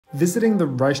Visiting the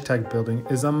Reichstag Building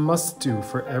is a must-do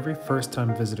for every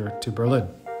first-time visitor to Berlin.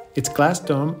 Its glass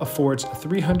dome affords a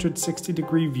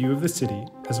 360-degree view of the city,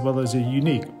 as well as a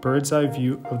unique bird's-eye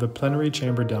view of the plenary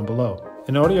chamber down below.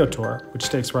 An audio tour, which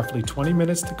takes roughly 20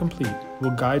 minutes to complete,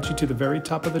 will guide you to the very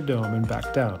top of the dome and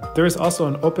back down. There is also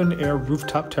an open-air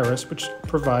rooftop terrace which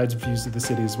provides views of the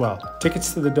city as well.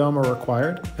 Tickets to the dome are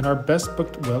required and are best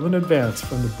booked well in advance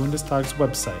from the Bundestag's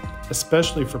website,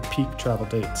 especially for peak travel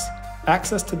dates.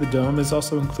 Access to the dome is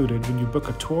also included when you book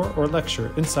a tour or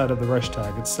lecture inside of the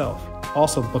Reichstag itself,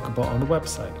 also bookable on the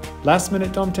website.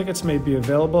 Last-minute dome tickets may be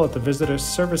available at the Visitor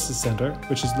Services Center,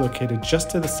 which is located just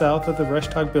to the south of the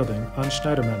Reichstag Building on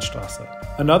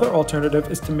Schneidermannstraße. Another alternative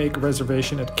is to make a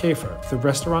reservation at Käfer, the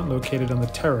restaurant located on the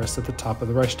terrace at the top of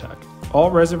the Reichstag.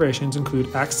 All reservations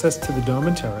include access to the dome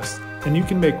and terrace, and you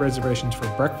can make reservations for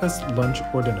breakfast, lunch,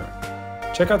 or dinner.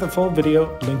 Check out the full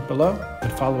video link below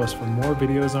and follow us for more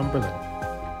videos on Berlin.